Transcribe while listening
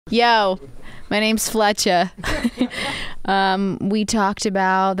Yo, my name's Fletcher. We talked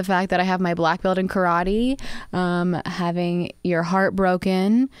about the fact that I have my black belt in karate, having your heart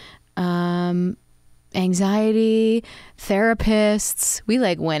broken, anxiety, therapists. We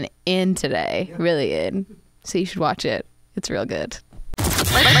like went in today, really in. So you should watch it. It's real good.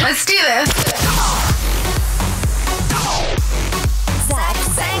 Let's do this. Zach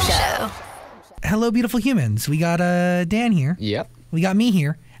Show. Hello, beautiful humans. We got Dan here. Yep. We got me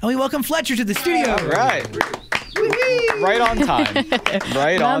here. And we welcome Fletcher to the studio. All right. Right on time.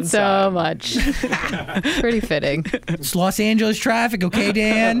 Right on time. Not so much. Pretty fitting. It's Los Angeles traffic, okay,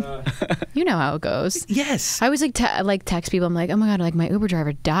 Dan? You know how it goes. Yes. I always text people. I'm like, oh my God, like my Uber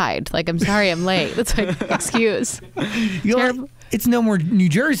driver died. Like, I'm sorry I'm late. That's like excuse. It's no more New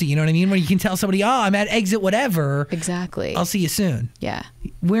Jersey, you know what I mean? When you can tell somebody, I'm at exit whatever. Exactly. I'll see you soon. Yeah.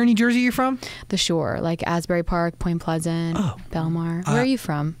 Where in New Jersey are you from? The Shore, like Asbury Park, Point Pleasant, Belmar. Where are you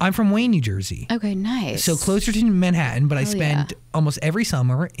from? I'm from Wayne, New Jersey. Okay, nice. So closer to Manhattan, but I spend almost every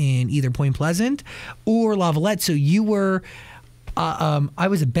summer in either Point Pleasant or La Valette. So you were, I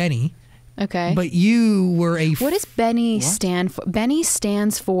was a Benny. Okay. But you were a... What does Benny stand for? Benny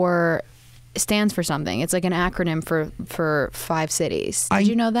stands for something. It's like an acronym for 5 cities. Did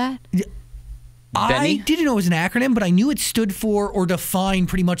you know that? I didn't know it was an acronym, but I knew it stood for or defined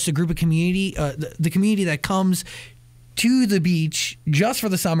pretty much the group of community, the community that comes to the beach just for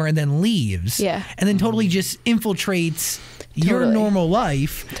the summer and then leaves. Yeah. And then totally just infiltrates your normal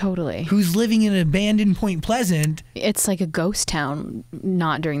life. Totally. Who's living in an abandoned Point Pleasant. It's like a ghost town,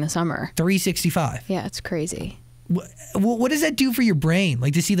 not during the summer. 365. Yeah, it's crazy. What does that do for your brain?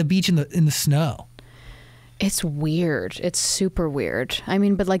 Like to see the beach in the snow? It's weird. It's super weird. I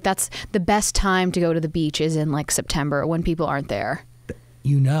mean, but like that's the best time to go to the beach is in like September when people aren't there.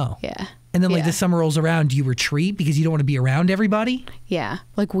 You know. Yeah. And then like the summer rolls around, do you retreat because you don't want to be around everybody? Yeah.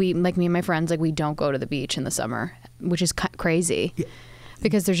 Like me and my friends, like we don't go to the beach in the summer, which is crazy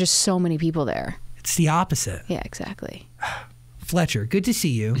because there's just so many people there. It's the opposite. Yeah, exactly. Fletcher, good to see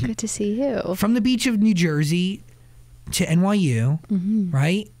you. Good to see you. From the beach of New Jersey to NYU,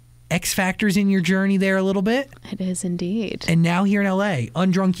 right? X Factor's in your journey there a little bit. It is indeed. And now here in LA,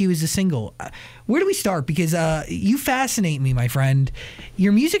 Undrunk You is a single. Where do we start? Because you fascinate me, my friend.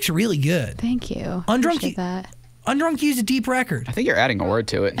 Your music's really good. Thank you. Undrunk You. That. Undrunk You is a deep record. I think you're adding a word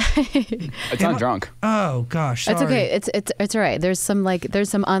to it. It's Undrunk. Oh gosh, sorry. It's okay. It's all right. There's some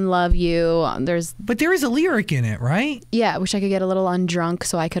unlove you. But there is a lyric in it, right? Yeah. I wish I could get a little undrunk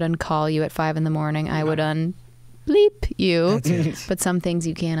so I could uncall you at 5 a.m. I would bleep you, but some things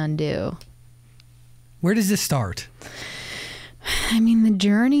you can't undo. Where does this start? I mean, the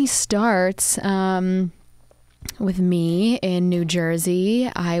journey starts with me in New Jersey.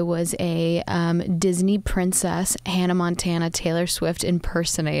 I was a Disney princess, Hannah Montana, Taylor Swift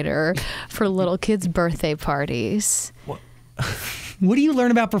impersonator for little kids' birthday parties. What do you learn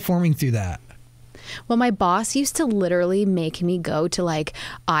about performing through that? Well, my boss used to literally make me go to like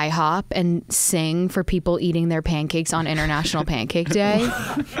IHOP and sing for people eating their pancakes on International Pancake Day.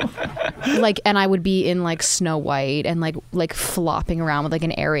 And I would be in like Snow White and like flopping around with like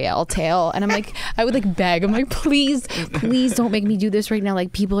an Ariel tail. And I'm like, I would like beg. I'm like, please don't make me do this right now.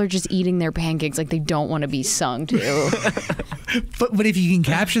 Like people are just eating their pancakes. Like they don't want to be sung to. But if you can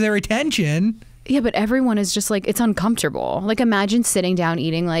capture their attention... Yeah, but everyone is just like, it's uncomfortable. Like imagine sitting down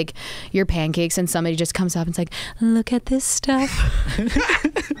eating like your pancakes and somebody just comes up and it's like, look at this stuff.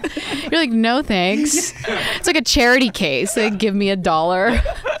 You're like, no thanks. It's like a charity case. They give me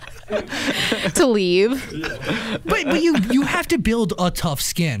 $1 to leave. But you have to build a tough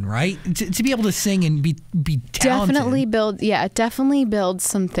skin, right? To be able to sing and be talented. Definitely build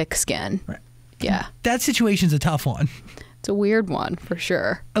some thick skin. Right. Yeah. That situation's a tough one. It's a weird one, for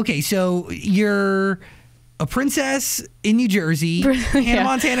sure. Okay, so you're a princess in New Jersey, Hannah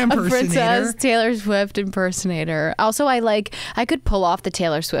Montana impersonator. A princess, Taylor Swift impersonator. Also, I could pull off the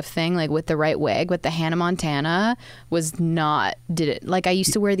Taylor Swift thing, like with the right wig, but the Hannah Montana did it. Like I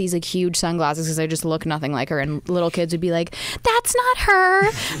used to wear these like huge sunglasses because I just look nothing like her, and little kids would be like, "That's not her,"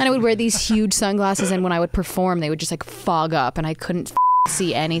 and I would wear these huge sunglasses, and when I would perform, they would just like fog up, and I couldn't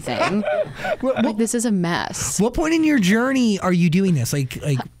see anything. Like this is a mess. What point in your journey are you doing this? Like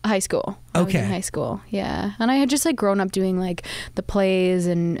high school. Okay. I was in high school, yeah. And I had just like grown up doing like the plays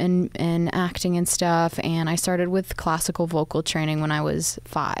and acting and stuff, and I started with classical vocal training when I was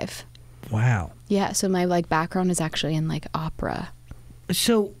 5. Wow. Yeah, so my like background is actually in like opera.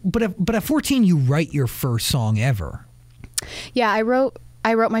 So, but at 14 you write your first song ever. Yeah, I wrote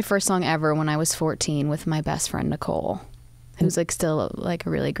my first song ever when I was 14 with my best friend Nicole, who's like still like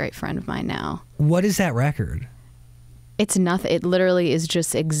a really great friend of mine now. What is that record? It's nothing. It literally is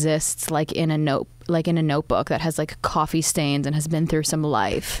just exists like in a notebook that has like coffee stains and has been through some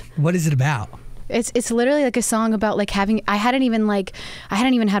life. What is it about? It's literally like a song about like I hadn't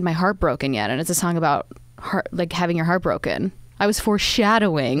even had my heart broken yet, and it's a song about having your heart broken. I was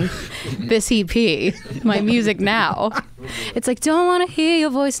foreshadowing this EP, my music now. It's like, don't want to hear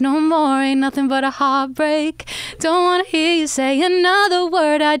your voice no more, ain't nothing but a heartbreak. Don't want to hear you say another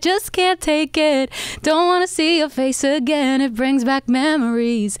word, I just can't take it. Don't want to see your face again, it brings back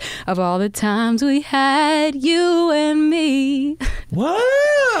memories of all the times we had, you and me. Whoa!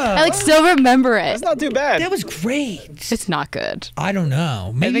 I like still remember it. That's not too bad. That was great. It's not good. I don't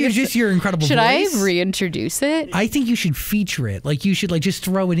know. Maybe it's just your incredible should voice. I reintroduce it? I think you should feature it. Like you should like just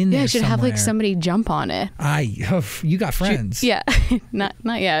throw it in there. Yeah, I should have somewhere. like somebody jump on it. You got friends. Yeah, not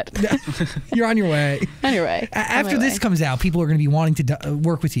yet. You're on your way. Anyway, After this comes out, people are going to be wanting to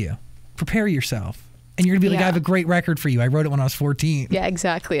work with you. Prepare yourself. And you're going to be like, I have a great record for you. I wrote it when I was 14. Yeah,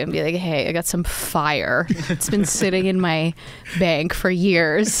 exactly. And be like, hey, I got some fire. It's been sitting in my bank for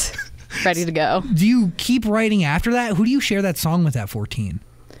years, ready to go. Do you keep writing after that? Who do you share that song with at 14?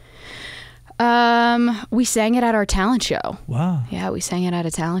 We sang it at our talent show. Wow. Yeah, we sang it at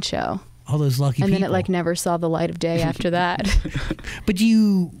a talent show. All those lucky people. And then it like never saw the light of day after that. But do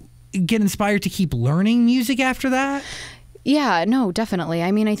you get inspired to keep learning music after that? Yeah, no, definitely.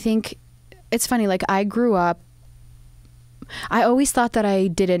 I mean, I think it's funny. Like I grew up, I always thought that I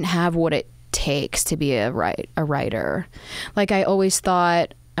didn't have what it takes to be a writer. Like I always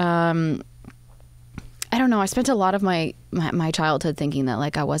thought, I don't know. I spent a lot of my childhood thinking that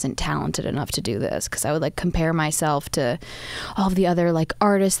like I wasn't talented enough to do this, because I would like compare myself to all of the other like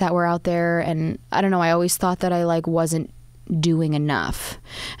artists that were out there, and I don't know. I always thought that I like wasn't doing enough.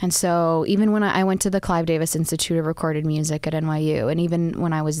 And so even when I went to the Clive Davis Institute of Recorded Music at NYU, and even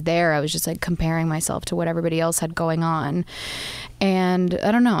when I was there, I was just like comparing myself to what everybody else had going on. And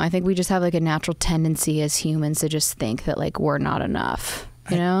I don't know. I think we just have like a natural tendency as humans to just think that like we're not enough.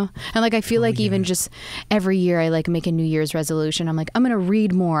 You know? And like I feel like even just every year I like make a New Year's resolution. I'm like, I'm going to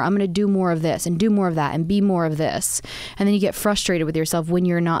read more. I'm going to do more of this and do more of that and be more of this. And then you get frustrated with yourself when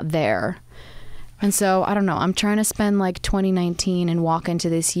you're not there. And so I don't know. I'm trying to spend like 2019 and walk into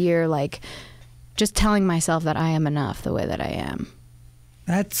this year like just telling myself that I am enough the way that I am.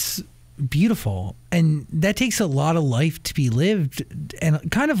 That's beautiful. And that takes a lot of life to be lived,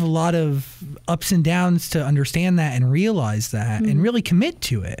 and kind of a lot of ups and downs to understand that and realize that and really commit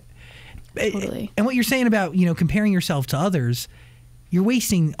to it. Totally. And what you're saying about, comparing yourself to others, you're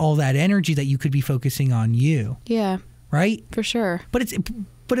wasting all that energy that you could be focusing on you. Yeah. Right? For sure. But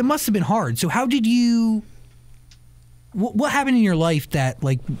it must have been hard. So how did you, what happened in your life that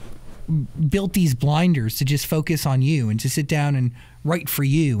like built these blinders to just focus on you and to sit down and write for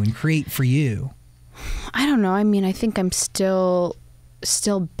you and create for you? I don't know. I mean, I think I'm still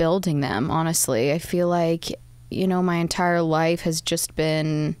building them, honestly. I feel like, my entire life has just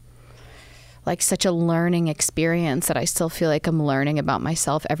been like such a learning experience that I still feel like I'm learning about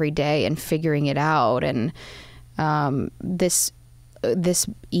myself every day and figuring it out. And this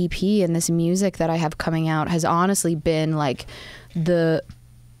EP and this music that I have coming out has honestly been like the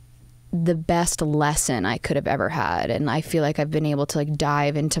best lesson I could have ever had. And I feel like I've been able to like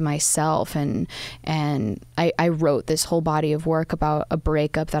dive into myself, and I wrote this whole body of work about a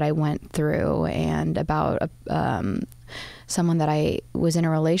breakup that I went through, and about someone that I was in a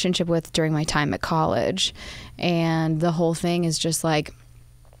relationship with during my time at college. And the whole thing is just like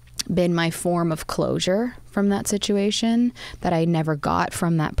been my form of closure from that situation that I never got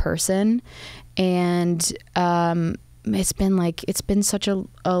from that person. And it's been such a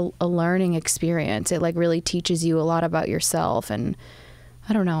learning experience. It like really teaches you a lot about yourself, and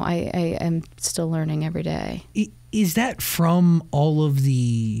I don't know, I am still learning every day. Is that from all of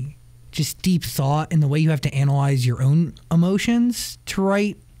the just deep thought and the way you have to analyze your own emotions to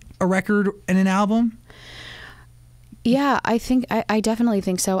write a record and an album? Yeah, I definitely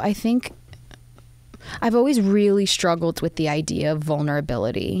think so. I think I've always really struggled with the idea of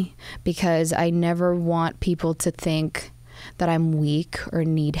vulnerability, because I never want people to think that I'm weak or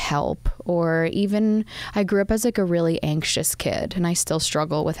need help, or even I grew up as like a really anxious kid, and I still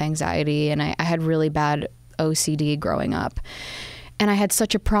struggle with anxiety, and I had really bad OCD growing up. And I had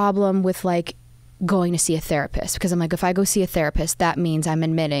such a problem with like going to see a therapist, because I'm like, if I go see a therapist, that means I'm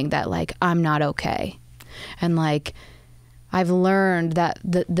admitting that like I'm not okay. And like I've learned that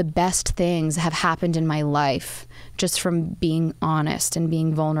the best things have happened in my life just from being honest and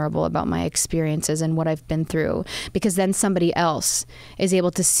being vulnerable about my experiences and what I've been through, because then somebody else is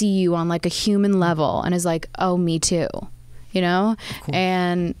able to see you on like a human level and is like, oh, me too,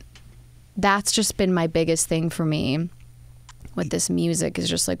 And that's just been my biggest thing for me. with this music is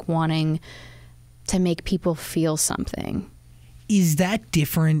just like wanting to make people feel something. Is that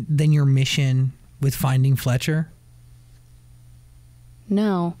different than your mission with Finding Fletcher?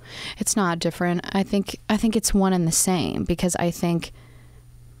 No, it's not different. I think it's one and the same, because I think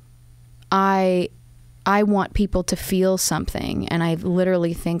I want people to feel something, and I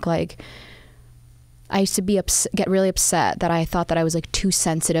literally think like I used to get really upset that I thought that I was like too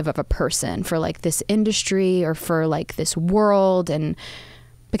sensitive of a person for like this industry or for like this world, and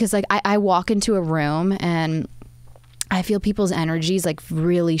because like I walk into a room and I feel people's energies like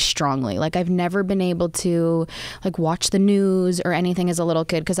really strongly. Like I've never been able to like watch the news or anything as a little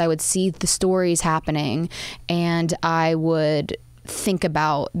kid, because I would see the stories happening and I would think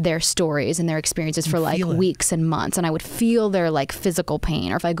about their stories and their experiences for like weeks and months, and I would feel their like physical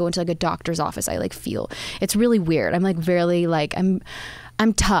pain. Or if I go into like a doctor's office, I like feel, it's really weird. I'm like very like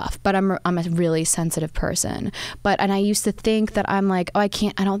I'm tough, but I'm a really sensitive person. And I used to think that I'm like, oh, I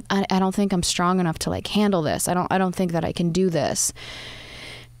don't think I'm strong enough to like handle this. I don't think that I can do this.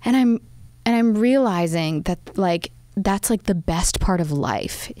 And I'm realizing that like that's like the best part of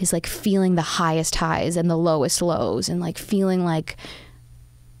life, is like feeling the highest highs and the lowest lows, and like feeling like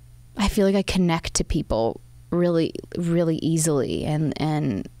I feel like I connect to people really, really easily.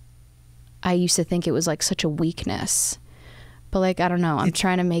 And I used to think it was like such a weakness. But like, I don't know, I'm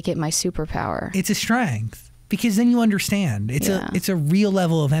trying to make it my superpower. It's a strength, because then you understand. It's a real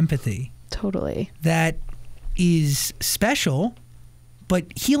level of empathy. Totally. That is special, but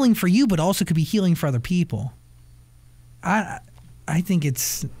healing for you, but also could be healing for other people. I think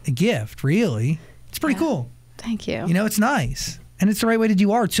it's a gift, really. It's pretty cool. Thank you. You know, it's nice. And it's the right way to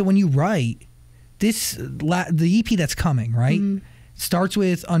do art. So when you write, the EP that's coming, right? Mm-hmm. Starts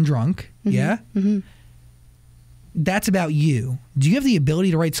with Undrunk, mm-hmm. yeah? Mm-hmm. That's about you. Do you have the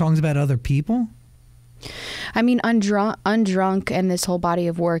ability to write songs about other people? I mean, Undrunk and this whole body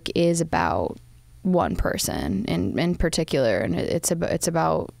of work is about one person in particular, and it's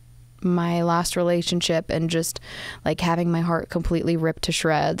about my last relationship and just like having my heart completely ripped to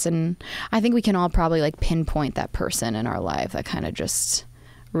shreds. And I think we can all probably like pinpoint that person in our life that kind of just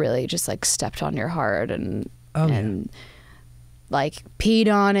really just like stepped on your heart and like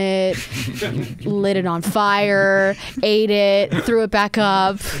peed on it, lit it on fire, ate it, threw it back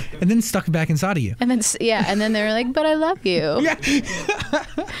up, and then stuck it back inside of you. And then and then they were like, "But I love you."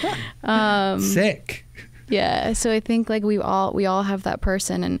 Yeah. Sick. Yeah. So I think like we all have that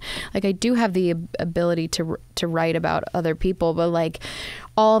person, and like I do have the ability to write about other people, but like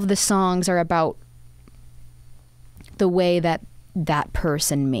all of the songs are about the way that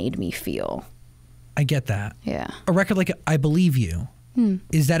person made me feel. I get that. Yeah. A record like I Believe You,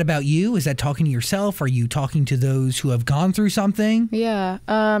 is that about you? Is that talking to yourself? Are you talking to those who have gone through something? Yeah.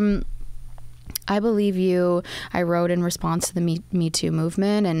 I Believe You, I wrote in response to the Me Too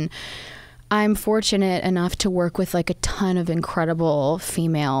movement, and I'm fortunate enough to work with like a ton of incredible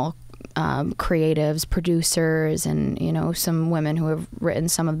female creatives, producers, and you know, some women who have written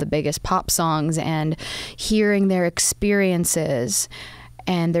some of the biggest pop songs, and hearing their experiences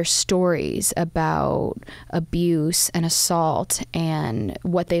and their stories about abuse and assault and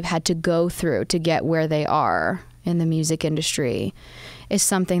what they've had to go through to get where they are in the music industry is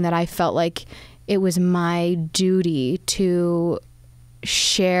something that I felt like it was my duty to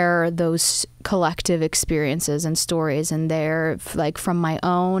share those collective experiences and stories, and their like from my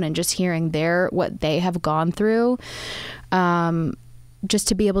own, and just hearing what they have gone through, just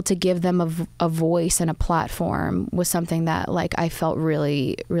to be able to give them a voice and a platform was something that like I felt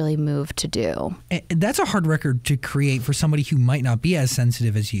really, really moved to do. And that's a hard record to create for somebody who might not be as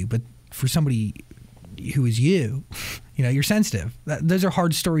sensitive as you, but for somebody who is you know, you're sensitive. Those are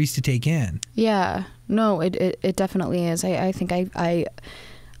hard stories to take in. Yeah. No, it definitely is. I think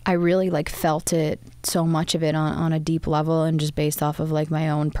I really like felt it, so much of it on a deep level, and just based off of like my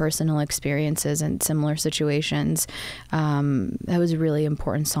own personal experiences and similar situations. That was a really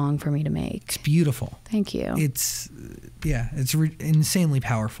important song for me to make. It's beautiful. Thank you. It's insanely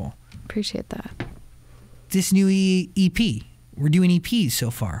powerful. Appreciate that. This new EP, we're doing EPs so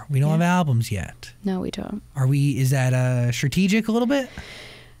far. We don't have albums yet. No, we don't. Is that strategic a little bit?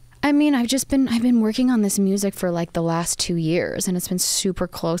 I mean, I've been working on this music for like the last 2 years, and it's been super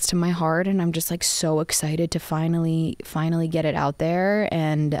close to my heart, and I'm just like so excited to finally get it out there.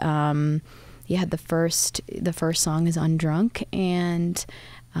 And the first song is Undrunk, and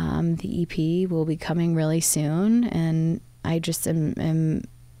the EP will be coming really soon, and I just am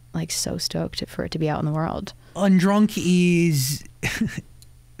like so stoked for it to be out in the world. Undrunk is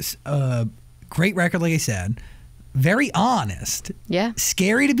a great record, like I said. very honest. Yeah.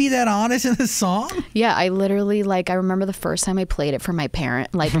 Scary to be that honest in a song? Yeah, I literally, like, I remember the first time I played it for my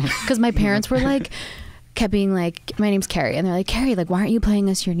parent, like, because my parents were like, kept being like, my name's Carrie, and they're like, Carrie, like, why aren't you playing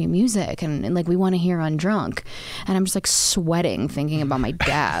us your new music? And like, we want to hear Undrunk. And I'm just like sweating thinking about my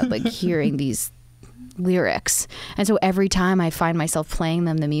dad, like hearing these lyrics. And so every time I find myself playing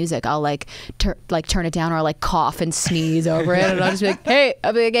them the music, I'll like turn it down, or I'll like cough and sneeze over it, and I'll just be like,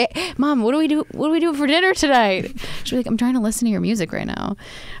 I'll be like, hey, Mom, what do we do for dinner tonight? She'll be like, I'm trying to listen to your music right now.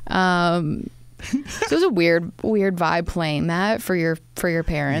 So it was a weird vibe playing that for your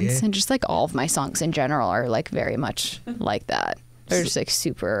parents. Yeah. And just like all of my songs in general are like very much like that. They're just like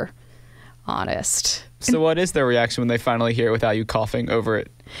super honest. So what is their reaction when they finally hear it without you coughing over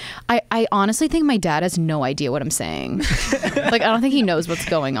it? I honestly think my dad has no idea what I'm saying. Like, I don't think he knows what's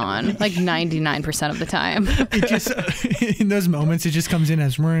going on, like 99% of the time. It just, in those moments, it just comes in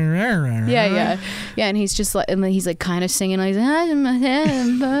as... Yeah. And he's just like, and then he's like kind of singing, like,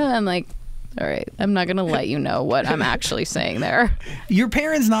 I'm like, all right, I'm not going to let you know what I'm actually saying there. Your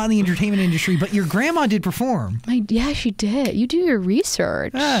parents not in the entertainment industry, but your grandma did perform. Yeah, she did. You do your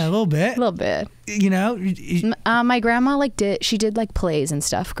research. A little bit. A little bit. You know? My grandma she did like plays and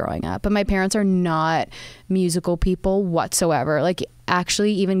stuff growing up, but my parents are not musical people whatsoever. Like,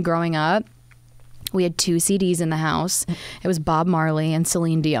 actually, even growing up, we had 2 CDs in the house. It was Bob Marley and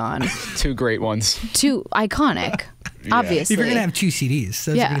Celine Dion. 2 great ones. 2 iconic, obviously. If you're going to have 2 CDs,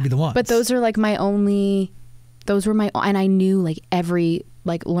 those are going to be the ones. But those are like and I knew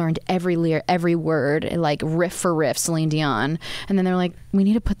like learned every lyric, every word, like riff for riff, Celine Dion. And then they're like, we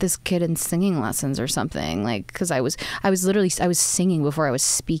need to put this kid in singing lessons or something. Like, because I was singing before I was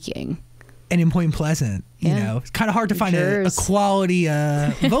speaking. And in Point Pleasant, you know, it's kind of hard to find a quality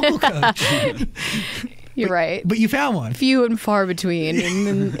vocal coach. You're right. But you found one. Few and far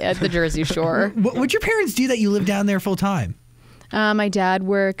between at the Jersey Shore. What'd your parents do that you live down there full time? My dad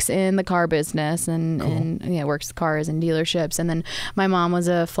works in the car business and works cars and dealerships. And then my mom was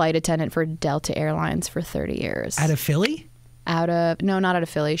a flight attendant for Delta Airlines for 30 years. Out of Philly? No, not out of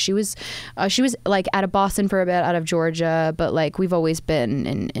Philly. She was like out of Boston for a bit, out of Georgia, but like we've always been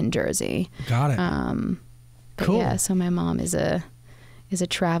in Jersey. Got it. Cool. Yeah, so my mom is a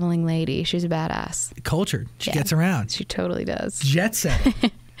traveling lady. She's a badass. Cultured. She gets around. She totally does. Jet set.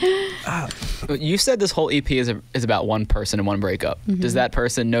 You said this whole EP is about one person and one breakup. Mm-hmm. Does that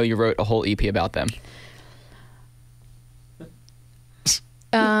person know you wrote a whole EP about them?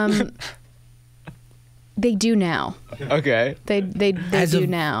 They do now. Okay. They do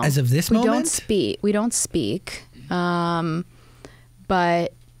now. As of this moment? We don't speak.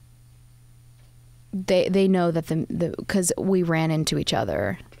 But they know that because we ran into each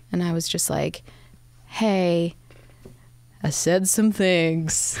other, and I was just like, hey, I said some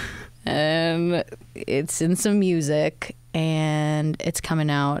things, and it's in some music, and it's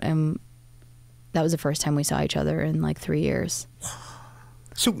coming out, and that was the first time we saw each other in like 3 years.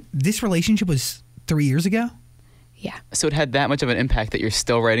 So this relationship was 3 years ago? Yeah. So it had that much of an impact that you're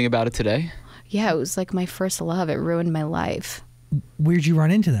still writing about it today? Yeah, it was like my first love. It ruined my life. Where'd you run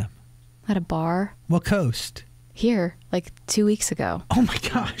into them? At a bar. What coast? Here, like 2 weeks ago. Oh my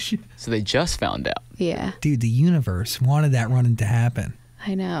gosh. So they just found out. Yeah. Dude, the universe wanted that run-in to happen.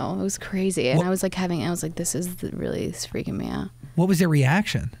 I know. It was crazy. And I was like, this is really freaking me out. What was their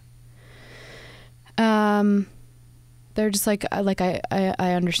reaction? They're just like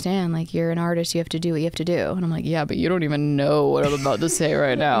I understand, like, you're an artist, you have to do what you have to do. And I'm like, yeah, but you don't even know what I'm about to say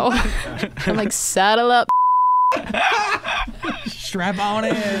right now. I'm like, saddle up. Strap on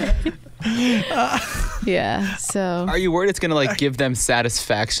it. Yeah, so. Are you worried it's going to like give them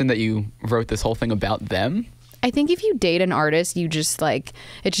satisfaction that you wrote this whole thing about them? I think if you date an artist, you just like,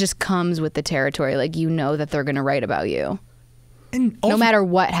 it just comes with the territory. Like, you know that they're going to write about you. And also, no matter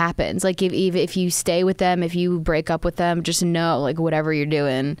what happens, like if you stay with them, if you break up with them, just know, like, whatever you're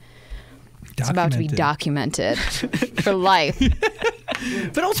doing, it's about to be documented for life.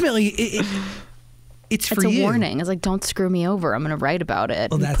 But ultimately, it's for you. It's a warning. It's like, don't screw me over. I'm going to write about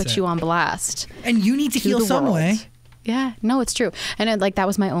it and put you on blast. And you need to heal some way. Yeah, no, it's true. And that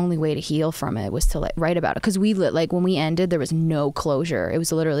was my only way to heal from it, was to like write about it. Because like when we ended, there was no closure. It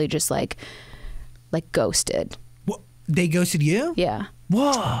was literally just like ghosted. They ghosted you? Yeah.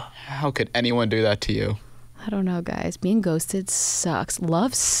 Whoa. How could anyone do that to you? I don't know, guys. Being ghosted sucks.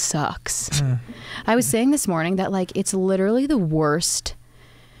 Love sucks. I was saying this morning that, like, it's literally the worst.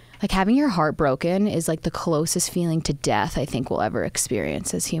 Like, having your heart broken is like the closest feeling to death I think we'll ever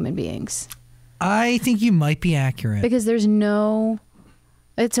experience as human beings. I think you might be accurate. Because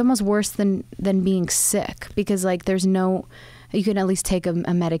it's almost worse than being sick, because like there's no, You can at least take a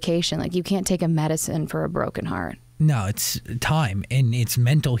medication. Like you can't take a medicine for a broken heart. No, it's time and it's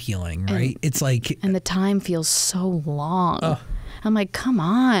mental healing, right? It's like, and the time feels so long. Oh. I'm like, come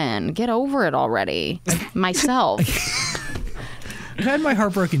on, get over it already. Myself. I've had my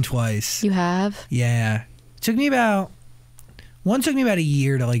heart broken twice. You have? Yeah. One took me about a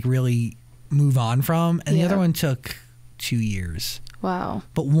year to like really move on from, and the other one took 2 years. Wow.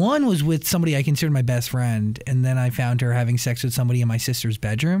 But one was with somebody I considered my best friend, and then I found her having sex with somebody in my sister's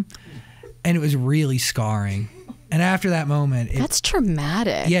bedroom, and it was really scarring. And after that moment, that's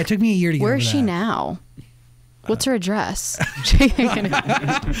traumatic. Yeah, it took me a year to get over Where is she that. now? What's her address? Should we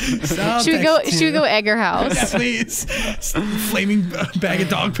go egg her house? Yeah, please. Flaming bag of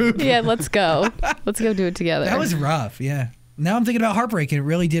dog poop. Yeah, let's go. Let's go do it together. That was rough. Yeah. Now I'm thinking about heartbreak, and it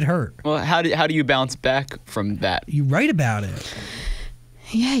really did hurt. Well, how do you bounce back from that? You write about it.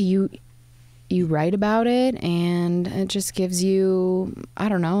 Yeah, you write about it, and it just gives you, I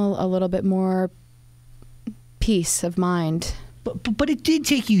don't know, a little bit more peace of mind. But it did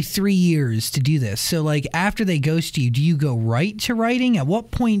take you 3 years to do this. So like after they ghost you, do you go right to writing? At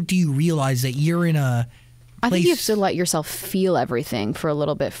what point do you realize that you're in a place? I think you have to let yourself feel everything for a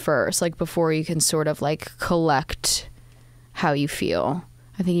little bit first, like before you can sort of like collect how you feel.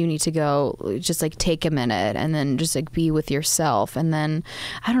 I think you need to go just like take a minute and then just like be with yourself. And then,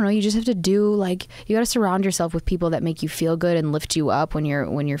 I don't know, you just have to do like, you got to surround yourself with people that make you feel good and lift you up when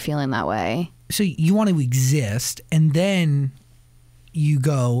you're feeling that way. So you want to exist, and then you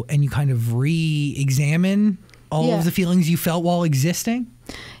go and you kind of re-examine all of the feelings you felt while existing?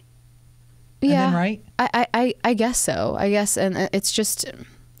 Yeah. And then, right? I guess so. I guess, and it's just,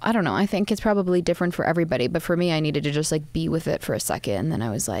 I don't know. I think it's probably different for everybody, but for me, I needed to just like be with it for a second, and then I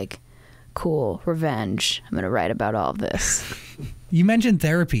was like, cool, revenge. I'm going to write about all of this. You mentioned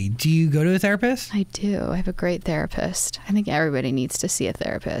therapy. Do you go to a therapist? I do. I have a great therapist. I think everybody needs to see a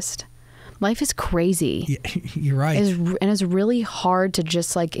therapist. Life is crazy. Yeah, you're right. And it's really hard to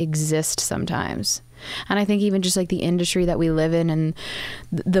just like exist sometimes. And I think even just like the industry that we live in, and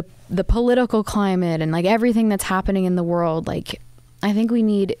the political climate, and like everything that's happening in the world, like I think we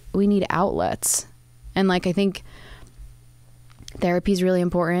need outlets. And like I think therapy is really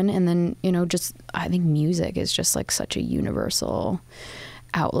important, and then, you know, just I think music is just like such a universal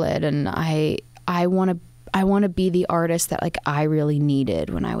outlet, and I want to be the artist that like I really needed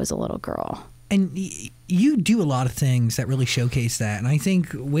when I was a little girl. And you do a lot of things that really showcase that, and I think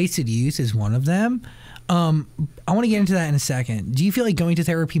Wasted Youth is one of them. I want to get into that in a second. Do you feel like going to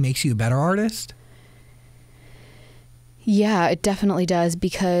therapy makes you a better artist? Yeah, it definitely does,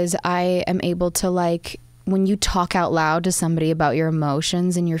 because I am able to, like, when you talk out loud to somebody about your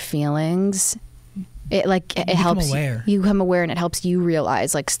emotions and your feelings, it helps you become aware, and it helps you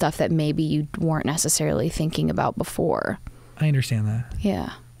realize like stuff that maybe you weren't necessarily thinking about before. I understand that.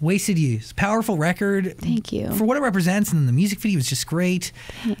 Yeah. Wasted Youth, powerful record. Thank you for what it represents, and the music video is just great.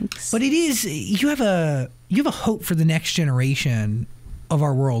 Thanks. But it is, you have a hope for the next generation of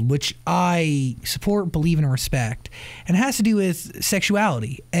our world, which I support, believe in, and respect, and it has to do with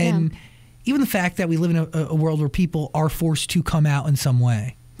sexuality and even the fact that we live in a world where people are forced to come out in some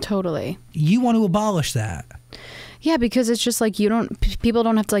way. Totally. You want to abolish that. Yeah, because it's just like people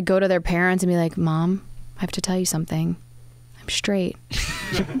don't have to like go to their parents and be like, Mom, I have to tell you something. I'm straight.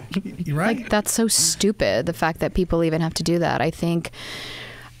 You're right. Like, that's so stupid, the fact that people even have to do that. I think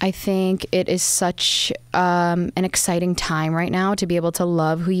it is such an exciting time right now to be able to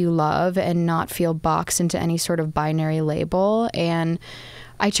love who you love and not feel boxed into any sort of binary label. And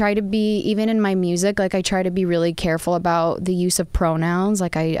I try to be, even in my music, like I try to be really careful about the use of pronouns.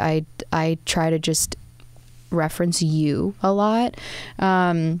 Like I try to just reference you a lot.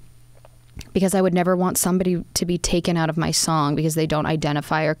 Because I would never want somebody to be taken out of my song because they don't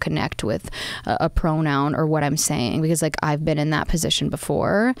identify or connect with a pronoun or what I'm saying, because like I've been in that position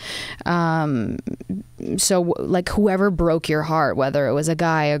before. So like whoever broke your heart, whether it was a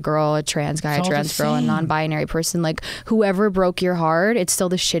guy, a girl, a trans guy, a trans girl, a non-binary person, like whoever broke your heart, it's still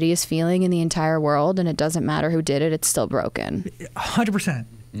the shittiest feeling in the entire world, and it doesn't matter who did it, it's still broken. 100%.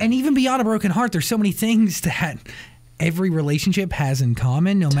 And even beyond a broken heart, there's so many things that every relationship has in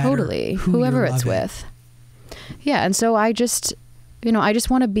common, no matter whoever it's with. Yeah, and so I just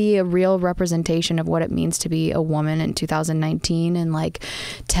want to be a real representation of what it means to be a woman in 2019, and like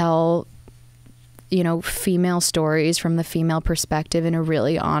tell, female stories from the female perspective in a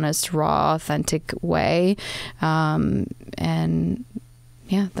really honest, raw, authentic way. And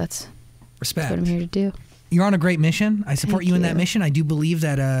yeah, that's respect. What I'm here to do. You're on a great mission. I support you in that mission. I do believe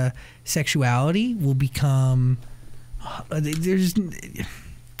that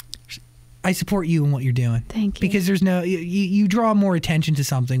I support you in what you're doing. Thank you. Because there's no, you draw more attention to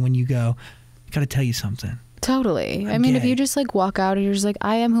something when you go, I gotta tell you something. Totally. I mean, if you just like walk out and you're just like,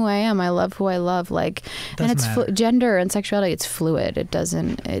 I am who I am. I love who I love. Like, and it's gender and sexuality. It's fluid. It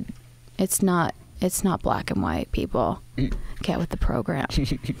doesn't. It's not black and white. People get with the program.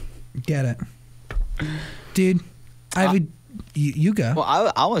 Get it, dude. You go.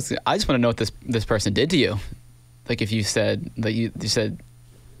 Well, I just want to know what this person did to you. Like, if you said that you said,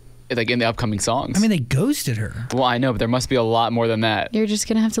 like, in the upcoming songs. I mean, they ghosted her. Well, I know, but there must be a lot more than that. You're just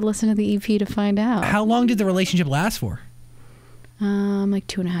gonna have to listen to the EP to find out. How long did the relationship last for? Like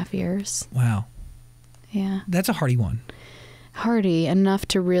 2.5 years. Wow. Yeah. That's a hardy one. Hardy enough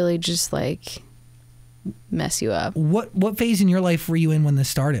to really just like mess you up. What phase in your life were you in when this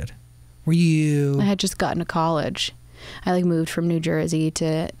started? Were you? I had just gotten to college. I like moved from New Jersey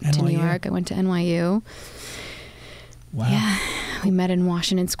to New York. I went to NYU. Wow. Yeah. We met in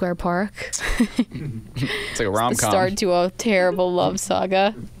Washington Square Park. It's like a rom-com. The start to a terrible love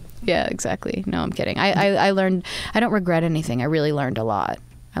saga. Yeah, exactly. No, I'm kidding. I learned, I don't regret anything. I really learned a lot.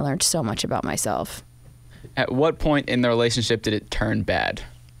 I learned so much about myself. At what point in the relationship did it turn bad?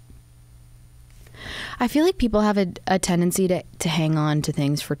 I feel like people have a tendency to hang on to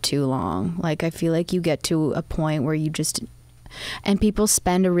things for too long. Like, I feel like you get to a point where you just, and people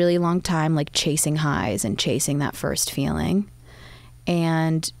spend a really long time like chasing highs and chasing that first feeling.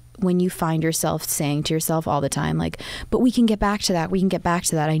 And when you find yourself saying to yourself all the time, like, but we can get back to that. We can get back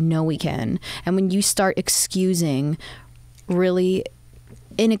to that. I know we can. And when you start excusing really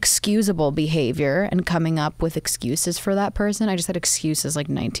inexcusable behavior and coming up with excuses for that person, I just said excuses like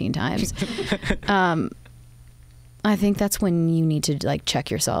 19 times. I think that's when you need to like check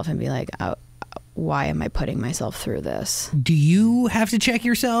yourself and be like, oh, why am I putting myself through this? Do you have to check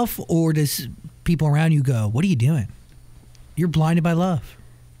yourself, or does people around you go, what are you doing? You're blinded by love.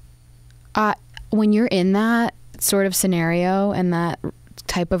 When you're in that sort of scenario and that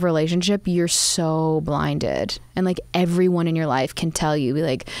type of relationship, you're so blinded. And like everyone in your life can tell you,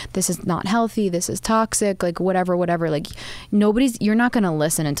 like, this is not healthy, this is toxic, like whatever. Like you're not going to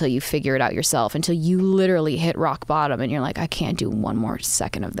listen until you figure it out yourself, until you literally hit rock bottom and you're like, I can't do one more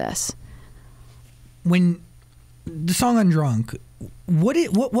second of this. When the song Undrunk,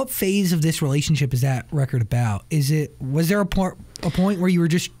 what phase of this relationship is that record about? Was there a point where you were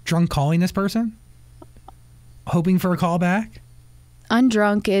just drunk calling this person, hoping for a call back?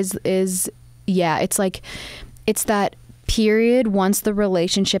 Undrunk is yeah, it's like, it's that period once the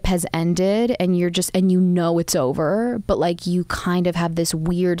relationship has ended and you're just, and you know it's over, but like you kind of have this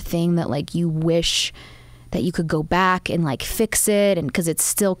weird thing that like you wish that you could go back and like fix it, and because it's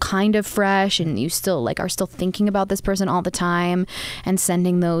still kind of fresh and you still like are still thinking about this person all the time and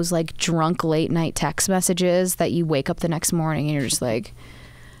sending those like drunk late night text messages that you wake up the next morning and you're just like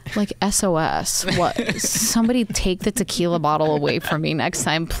SOS, what? Somebody take the tequila bottle away from me next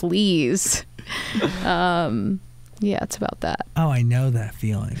time, please. Yeah, it's about that. Oh, I know that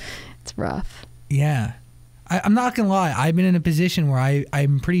feeling. It's rough. Yeah. I'm not going to lie. I've been in a position where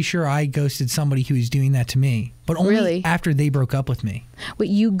I'm pretty sure I ghosted somebody who was doing that to me, but only after they broke up with me. Wait,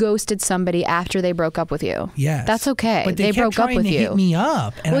 you ghosted somebody after they broke up with you? Yes. That's okay. But they broke up with you. Hit me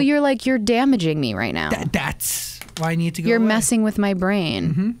up. And well, you're damaging me right now. That's why I need to go You're away. messing with my brain.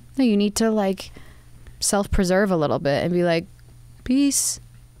 Mm-hmm. No, you need to like self-preserve a little bit and be like, peace.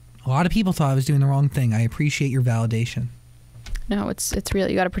 A lot of people thought I was doing the wrong thing. I appreciate your validation. No, it's real.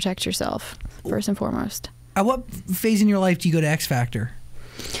 You got to protect yourself first and foremost. At what phase in your life do you go to X Factor?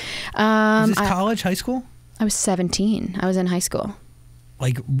 Is this college, high school? I was 17. I was in high school.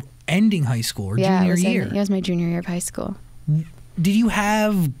 Like ending high school or junior year? It was my junior year of high school. Did you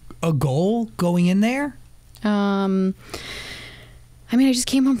have a goal going in there? I mean, I just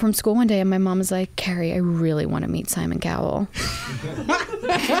came home from school one day and my mom was like, Carrie, I really want to meet Simon Cowell.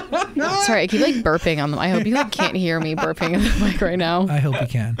 Sorry, I keep like burping on them. I hope you like can't hear me burping in the mic right now. I hope you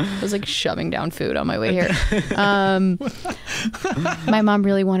can. I was like shoving down food on my way here. My mom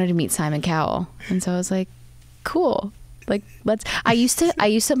really wanted to meet Simon Cowell. And so I was like, cool. Like, I used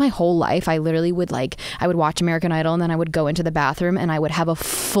to my whole life, I literally would I would watch American Idol and then I would go into the bathroom and I would have a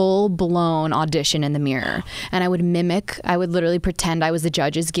full blown audition in the mirror. And I would literally pretend I was the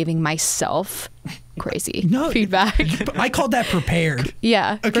judges giving myself crazy feedback. I called that prepared.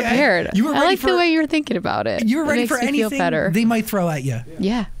 Yeah, okay? Prepared. You were ready I like the way you're thinking about it. You were ready for anything feel better. They might throw at you.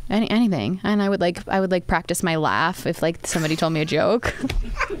 Yeah, anything. And I would practice my laugh if somebody told me a joke.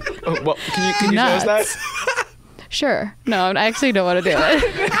 Oh, well, can you show us that? Sure. No, I actually don't want to do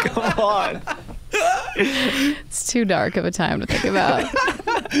it. Come on. It's too dark of a time to think about.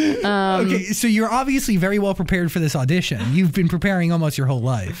 Okay, so you're obviously very well prepared for this audition. You've been preparing almost your whole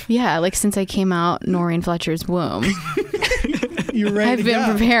life. Yeah, like since I came out Noreen Fletcher's womb, You're ready I've to been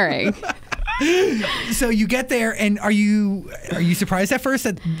go. preparing. So you get there, and are you surprised at first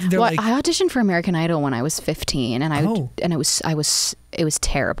that they're Well, like, I auditioned for American Idol when I was 15, and Oh. it was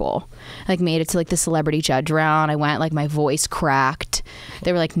terrible. Like made it to like the celebrity judge round. I went, like my voice cracked.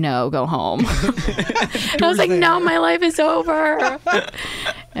 They were like, "No, go home." And I was like, "No, my life is over."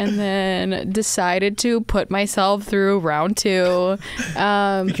 And then decided to put myself through round 2.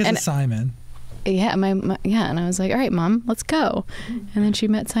 because and of Simon? yeah, and I was like, all right, Mom, let's go. And then she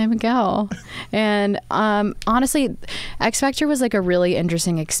met Simon Cowell. And honestly, X Factor was like a really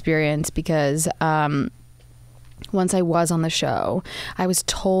interesting experience because once I was on the show, I was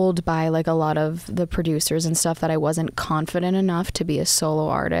told by like a lot of the producers and stuff that I wasn't confident enough to be a solo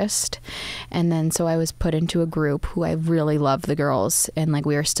artist. And then so I was put into a group who I really love the girls, and like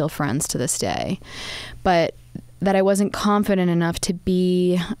we are still friends to this day. But that I wasn't confident enough to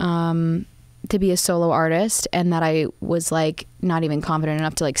be a solo artist, and that I was like not even confident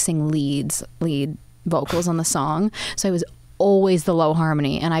enough to like sing lead vocals on the song. So I was always the low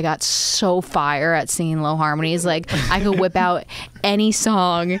harmony, and I got so fire at singing low harmonies. Like I could whip out any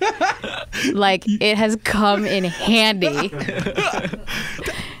song. Like it has come in handy.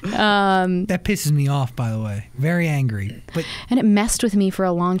 That pisses me off, by the way. Very angry. But And it messed with me for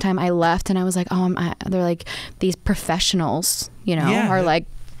a long time. I left and I was like, they're like these professionals, Yeah. are like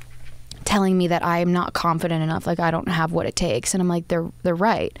telling me that I'm not confident enough, like I don't have what it takes. And I'm like, they're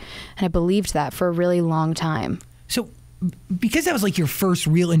right. And I believed that for a really long time. so, because that was like your first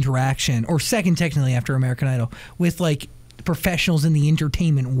real interaction, or second technically after American Idol, with like professionals in the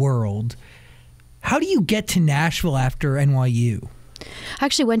entertainment world, how do you get to Nashville after NYU? I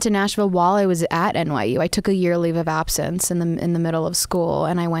actually went to Nashville while I was at NYU. I took a year leave of absence in the middle of school,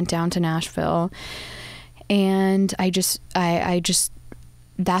 and I went down to Nashville. And I just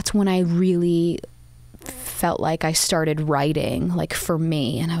that's when I really felt like I started writing, like for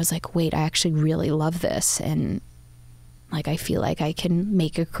me. And I was like, wait, I actually really love this. And like, I feel like I can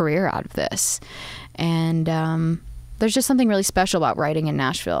make a career out of this. And there's just something really special about writing in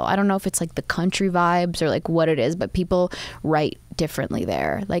Nashville. I don't know if it's like the country vibes or like what it is, but people write differently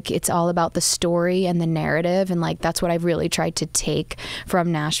there. Like it's all about the story and the narrative. And like, that's what I've really tried to take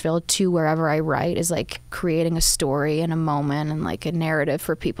from Nashville to wherever I write, is like creating a story and a moment and like a narrative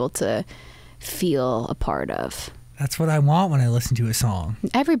for people to feel a part of. That's what I want when I listen to a song.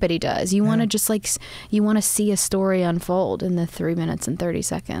 Everybody does. You want to just like, you want to see a story unfold in the 3 minutes and 30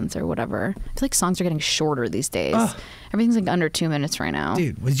 seconds or whatever. I feel like songs are getting shorter these days. Ugh. Everything's like under 2 minutes right now.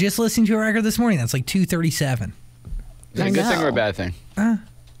 Dude, was just listening to a record this morning that's like 2:37. Is it a I good thing or a know. bad thing?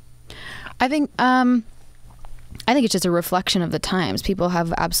 I think it's just a reflection of the times. People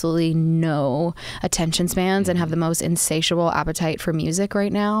have absolutely no attention spans and have the most insatiable appetite for music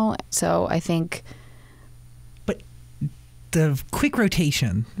right now. So I think But the quick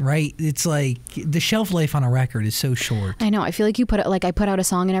rotation, right? It's like the shelf life on a record is so short. I know. I feel like I put out a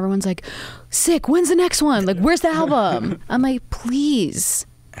song and everyone's like, sick, when's the next one? Like, where's the album? I'm like, please.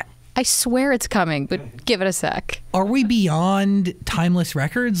 I swear it's coming, but give it a sec. Are we beyond timeless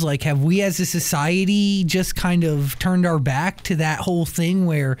records? Like, have we as a society just kind of turned our back to that whole thing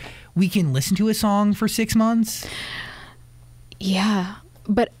where we can listen to a song for 6 months? Yeah.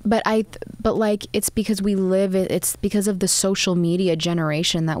 But like, it's because it's because of the social media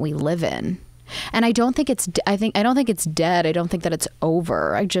generation that we live in. And I don't think it's dead. I don't think that it's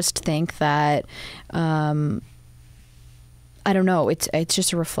over. I just think that, I don't know. It's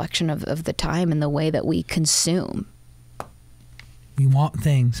just a reflection of the time and the way that we consume. We want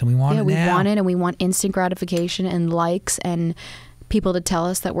things and we want it we now. want it, and we want instant gratification and likes and people to tell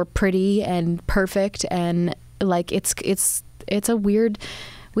us that we're pretty and perfect, and like it's a weird.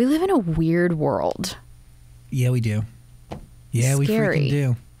 We live in a weird world. Yeah, we do. Yeah, we Scary. freaking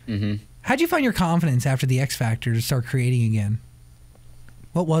do. Mm-hmm. How'd you find your confidence after the X Factor to start creating again?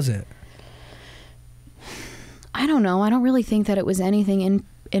 What was it? I don't know. I don't really think that it was anything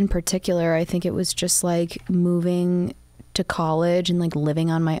in particular. I think it was just like moving to college and like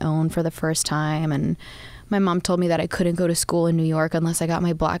living on my own for the first time. And my mom told me that I couldn't go to school in New York unless I got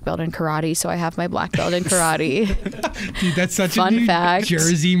my black belt in karate. So I have my black belt in karate. Dude, that's such Fun a New fact.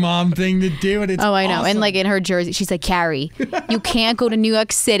 Jersey mom thing to do. And it's Oh, I know. awesome. And like in her jersey, she's like, Carrie, you can't go to New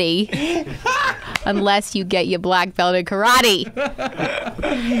York City unless you get your black belt in karate.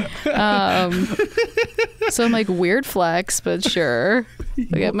 So I'm like, weird flex, but sure. I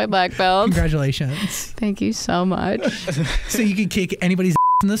get my black belt. Congratulations. Thank you so much. So you can kick anybody's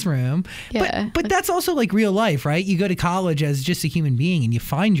in this room. Yeah. But that's also like real life, right? You go to college as just a human being and you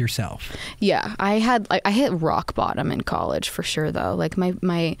find yourself. Yeah, I hit rock bottom in college for sure though. Like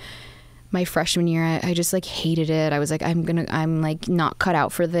my freshman year, I just like hated it. I was like, I'm like not cut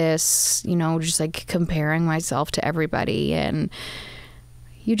out for this, you know, just like comparing myself to everybody, and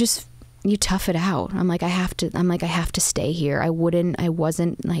you tough it out. I'm like, I have to stay here. I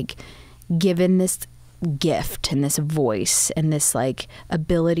wasn't like given this gift and this voice and this like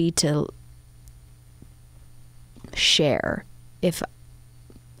ability to share if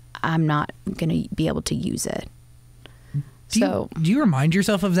I'm not going to be able to use it. Do you remind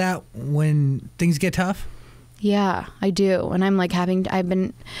yourself of that when things get tough? Yeah, I do. And I'm like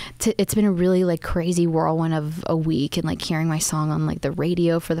it's been a really like crazy whirlwind of a week, and like hearing my song on like the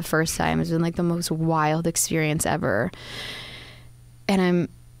radio for the first time has been like the most wild experience ever. And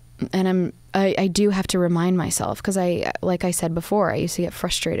I do have to remind myself, because like I said before, I used to get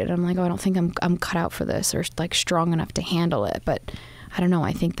frustrated. I'm like, oh, I don't think I'm cut out for this or like strong enough to handle it. But I don't know.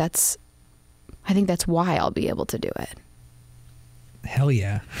 I think that's why I'll be able to do it. Hell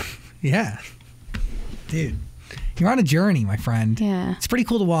yeah. Yeah. Dude, you're on a journey, my friend. Yeah. It's pretty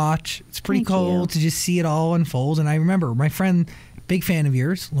cool to watch. It's pretty Thank cool you. to just see it all unfold. And I remember my friend, big fan of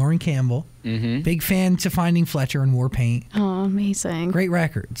yours, Lauren Campbell, big fan to Finding Fletcher and Warpaint. Oh, amazing. Great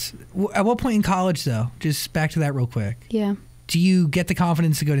records. At what point in college, though, just back to that real quick, Yeah. do you get the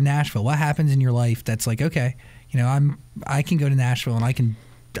confidence to go to Nashville? What happens in your life that's like, okay, you know, I can go to Nashville and I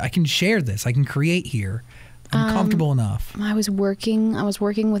can share this. I can create here. I'm comfortable enough. I was working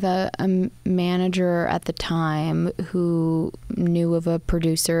with a manager at the time who knew of a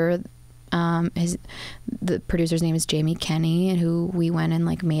producer. The producer's name is Jamie Kenny, and who we went and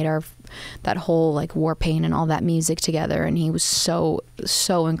like made that whole like Warpaint and all that music together. And he was so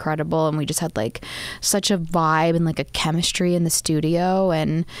incredible, and we just had like such a vibe and like a chemistry in the studio.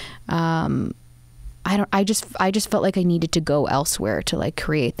 And I just felt like I needed to go elsewhere to like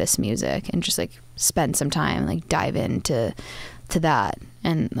create this music and just like spend some time, like dive into that.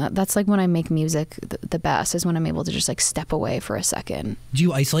 And that's like when I make music the best, is when I'm able to just like step away for a second. Do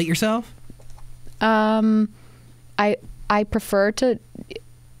you isolate yourself? I prefer to.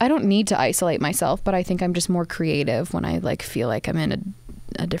 I don't need to isolate myself, but I think I'm just more creative when I like feel like I'm in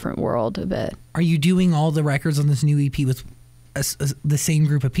a different world a bit. Are you doing all the records on this new EP with the same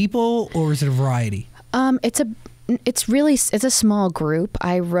group of people, or is it a variety? It's a small group.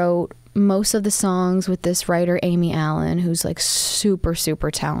 I wrote most of the songs with this writer, Amy Allen, who's like super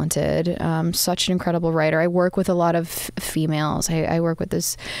talented, such an incredible writer. I work with a lot of females. I work with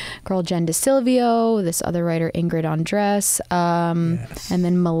this girl, Jen DeSilvio, this other writer, Ingrid Andres, Yes. and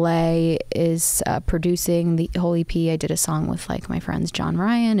then Malay is producing the whole EP. I did a song with like my friends John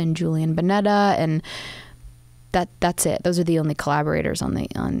Ryan and Julian Bonetta, and that's it. Those are the only collaborators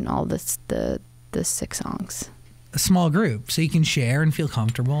on all the 6 songs. A small group, so you can share and feel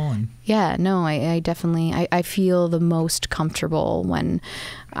comfortable. And Yeah, no, I definitely, I feel the most comfortable when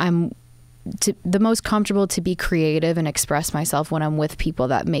the most comfortable to be creative and express myself when I'm with people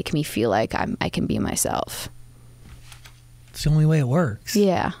that make me feel like I can be myself. it's the only way it works.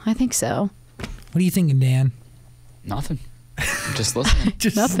 Yeah, I think so. What are you thinking, Dan? Nothing. I'm just listening.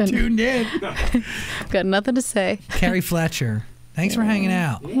 Just Nothing. tuned in. Got nothing to say. Carrie Fletcher, thanks for hanging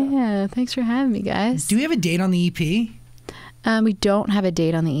out. Yeah, thanks for having me, guys. Do we have a date on the EP? We don't have a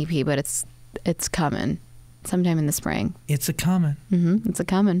date on the EP, but it's coming sometime in the spring. It's a coming. It's a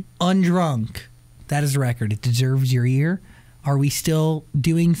coming. Undrunk. That is a record. It deserves your ear. Are we still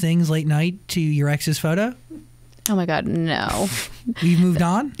doing things late night to your ex's photo? Oh my God, no. We've moved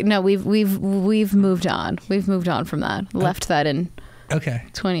on? No, we've moved on. We've moved on from that. Left that in Okay.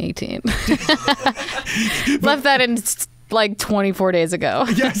 2018. Left that in like 24 days ago.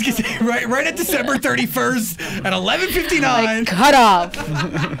 Yeah, I was gonna say, right at December 31st at 11:59. Like, cut off.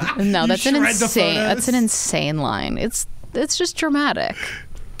 No, that's an shred the insane. photos? That's an insane line. It's just dramatic.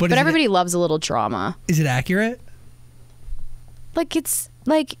 But But everybody loves a little drama. Is it accurate? Like, it's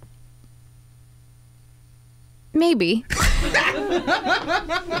like maybe.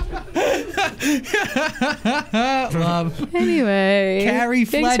 Love. Anyway, Carrie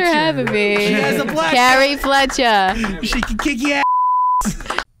thanks for Fletcher. having me. She has a black Carrie Fletcher. She can kick your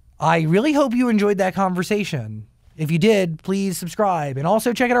ass. I really hope you enjoyed that conversation. If you did, please subscribe and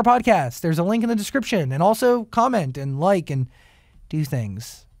also check out our podcast. There's a link in the description, and also comment and like and do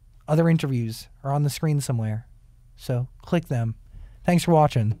things. Other interviews are on the screen somewhere, so click them. Thanks for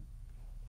watching.